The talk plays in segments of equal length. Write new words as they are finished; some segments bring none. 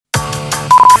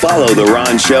Follow The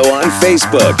Ron Show on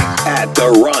Facebook at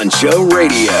The Ron Show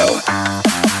Radio.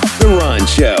 The Ron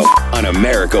Show on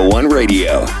America One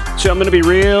Radio. So I'm going to be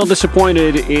real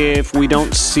disappointed if we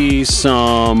don't see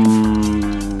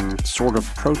some sort of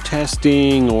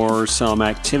protesting or some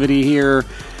activity here.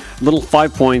 Little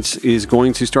 5 Points is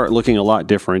going to start looking a lot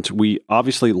different. We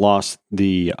obviously lost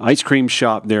the ice cream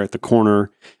shop there at the corner,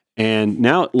 and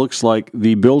now it looks like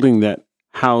the building that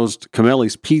housed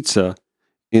Camelli's Pizza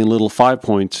in Little 5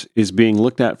 Points is being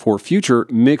looked at for future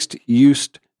mixed-use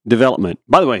development.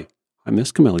 By the way, I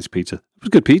miss Camelli's Pizza. It was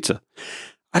good pizza.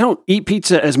 I don't eat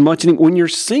pizza as much anymore. When you're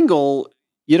single,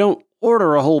 you don't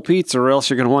order a whole pizza or else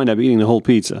you're going to wind up eating the whole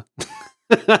pizza.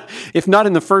 If not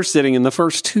in the first sitting, in the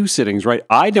first two sittings, right?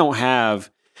 I don't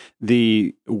have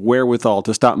the wherewithal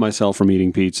to stop myself from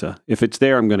eating pizza. If it's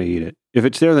there, I'm going to eat it. If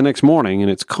it's there the next morning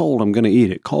and it's cold, I'm going to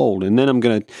eat it cold. And then I'm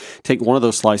going to take one of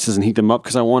those slices and heat them up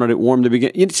because I wanted it warm to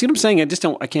begin. You see what I'm saying?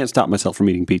 I can't stop myself from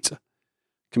eating pizza.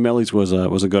 Camelli's was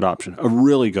a good option, a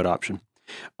really good option.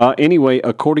 Anyway,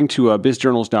 according to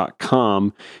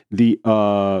bizjournals.com, the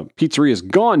pizzeria is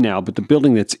gone now, but the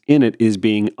building that's in it is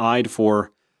being eyed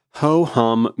for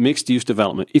ho-hum mixed-use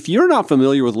development. If you're not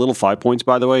familiar with Little 5 Points,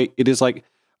 by the way, it is like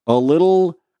a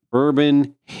little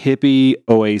urban hippie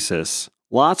oasis.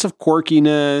 Lots of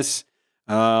quirkiness,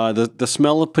 the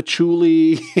smell of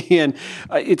patchouli, and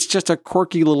it's just a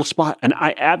quirky little spot. And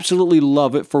I absolutely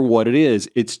love it for what it is.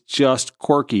 It's just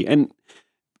quirky. And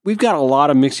we've got a lot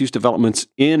of mixed-use developments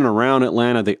in and around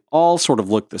Atlanta. They all sort of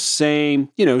look the same,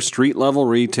 street-level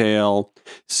retail,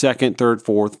 second, third,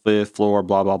 fourth, fifth floor,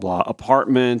 blah, blah, blah,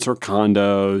 apartments or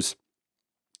condos.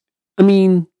 I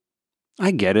mean,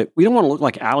 I get it. We don't want to look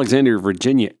like Alexandria,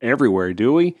 Virginia everywhere,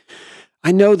 do we?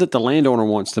 I know that the landowner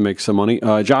wants to make some money.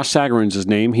 Josh Sagarin's his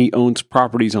name. He owns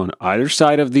properties on either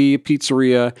side of the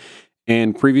pizzeria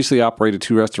and previously operated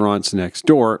 2 restaurants next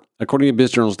door. According to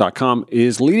bizjournals.com,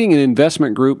 is leading an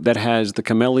investment group that has the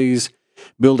Camelli's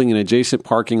building an adjacent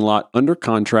parking lot under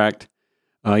contract.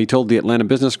 He told the Atlanta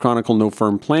Business Chronicle no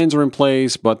firm plans are in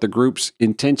place, but the group's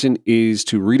intention is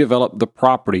to redevelop the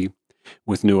property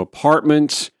with new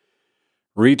apartments,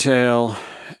 retail,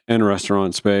 and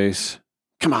restaurant space.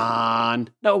 Come on.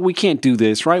 No, we can't do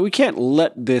this, right? We can't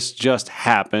let this just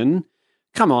happen.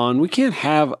 Come on, we can't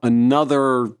have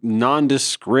another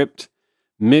nondescript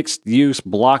mixed-use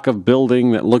block of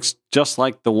building that looks just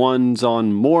like the ones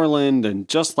on Moreland and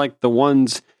just like the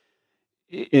ones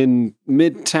in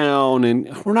Midtown. And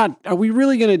are we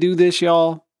really going to do this,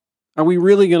 y'all? Are we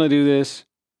really going to do this?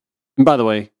 And by the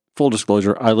way, full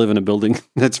disclosure, I live in a building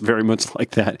that's very much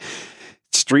like that.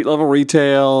 Street-level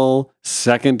retail,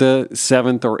 second to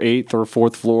seventh or eighth or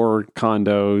fourth floor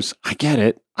condos. I get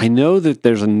it. I know that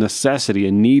there's a necessity,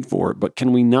 a need for it, but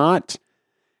can we not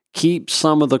keep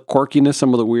some of the quirkiness,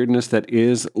 some of the weirdness that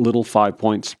is Little 5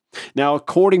 Points? Now,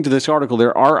 according to this article,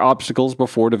 there are obstacles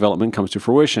before development comes to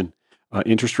fruition.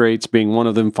 Interest rates being one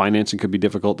of them, financing could be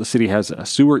difficult. The city has a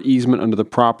sewer easement under the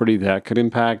property that could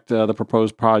impact the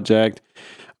proposed project.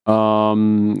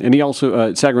 And he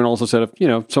also, Sagarin also said,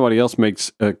 if somebody else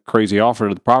makes a crazy offer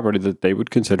to the property, that they would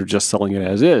consider just selling it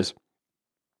as is.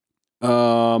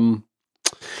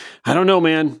 I don't know,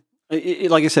 man.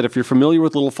 Like I said, if you're familiar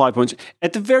with Little 5 Points,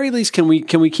 at the very least, can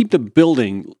we keep the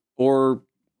building or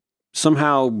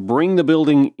somehow bring the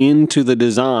building into the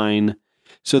design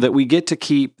so that we get to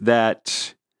keep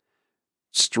that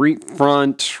street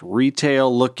front,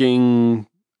 retail looking,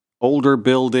 older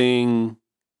building?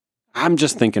 I'm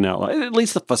just thinking out loud. At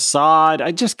least the facade.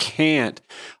 I just can't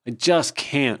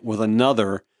with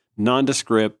another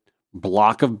nondescript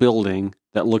block of building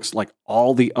that looks like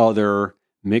all the other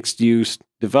mixed-use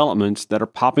developments that are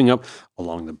popping up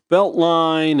along the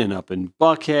Beltline and up in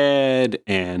Buckhead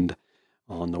and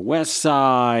on the west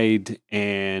side.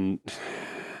 And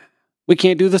we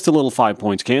can't do this to Little 5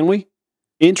 Points, can we?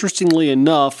 Interestingly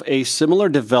enough, a similar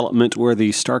development where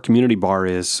the Star Community Bar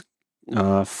is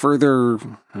further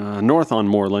north on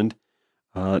Moreland,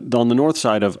 on the north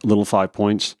side of Little 5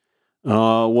 Points,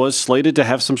 was slated to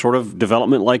have some sort of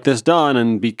development like this done.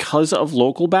 And because of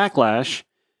local backlash,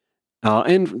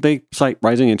 and they cite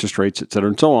rising interest rates, et cetera,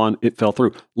 and so on, it fell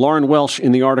through. Lauren Welsh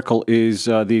in the article is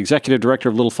the executive director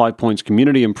of Little 5 Points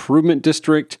Community Improvement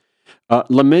District,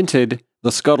 lamented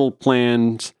the scuttle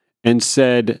plans and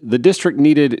said the district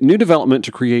needed new development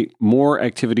to create more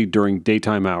activity during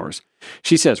daytime hours.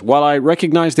 She says, while I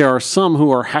recognize there are some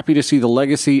who are happy to see the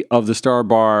legacy of the Star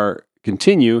Bar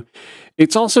continue,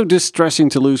 it's also distressing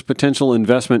to lose potential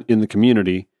investment in the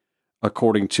community,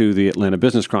 according to the Atlanta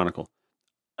Business Chronicle.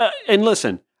 And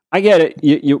listen, I get it.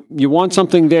 You want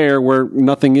something there where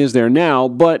nothing is there now,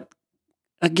 but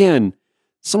again,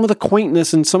 some of the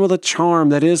quaintness and some of the charm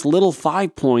that is Little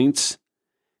 5 Points.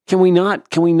 Can we not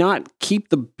keep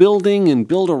the building and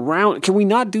build around? Can we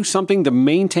not do something to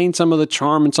maintain some of the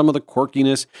charm and some of the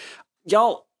quirkiness?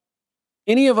 Y'all,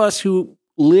 any of us who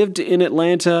lived in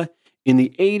Atlanta in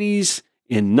the 80s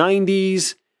and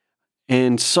 90s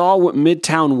and saw what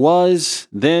Midtown was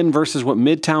then versus what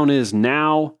Midtown is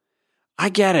now, I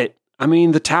get it. I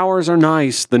mean, the towers are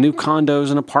nice. The new condos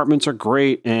and apartments are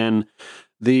great. And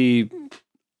the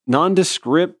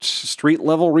nondescript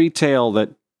street-level retail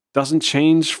that doesn't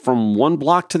change from one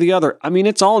block to the other. I mean,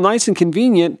 it's all nice and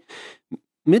convenient.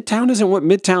 Midtown isn't what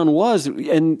Midtown was.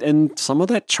 And some of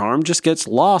that charm just gets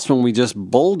lost when we just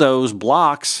bulldoze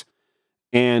blocks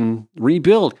and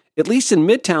rebuild. At least in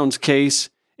Midtown's case,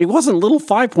 it wasn't Little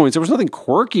 5 Points. There was nothing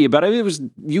quirky about it. It was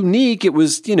unique. It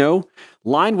was,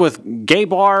 lined with gay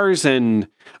bars and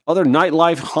other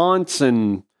nightlife haunts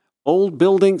and old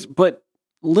buildings. But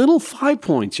Little 5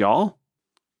 Points, y'all.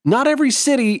 Not every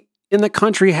city in the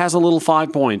country has a Little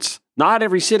 5 Points. Not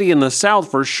every city in the South,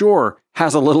 for sure,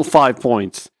 has a Little 5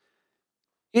 Points.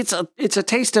 It's a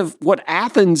taste of what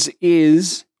Athens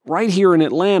is right here in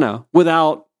Atlanta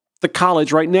without the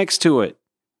college right next to it.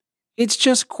 It's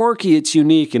just quirky, it's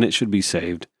unique, and it should be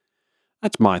saved.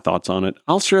 That's my thoughts on it.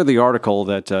 I'll share the article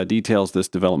that details this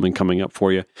development coming up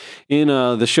for you in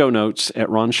the show notes at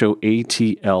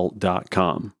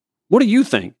RonShowATL.com. What do you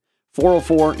think?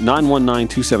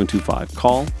 404-919-2725.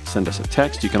 Call, send us a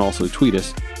text. You can also tweet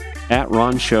us at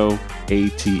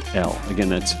RonShowATL. Again,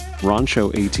 that's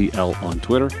RonShowATL on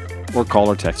Twitter, or call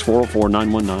or text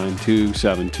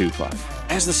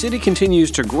 404-919-2725. As the city continues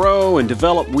to grow and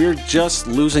develop, we're just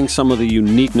losing some of the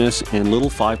uniqueness, and Little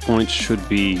 5 Points should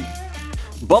be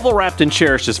bubble wrapped and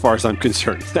cherished as far as I'm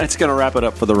concerned. That's going to wrap it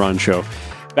up for The Ron Show.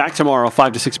 Back tomorrow,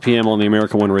 5 to 6 p.m. on the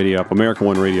America One Radio app,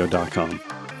 AmericaOneRadio.com.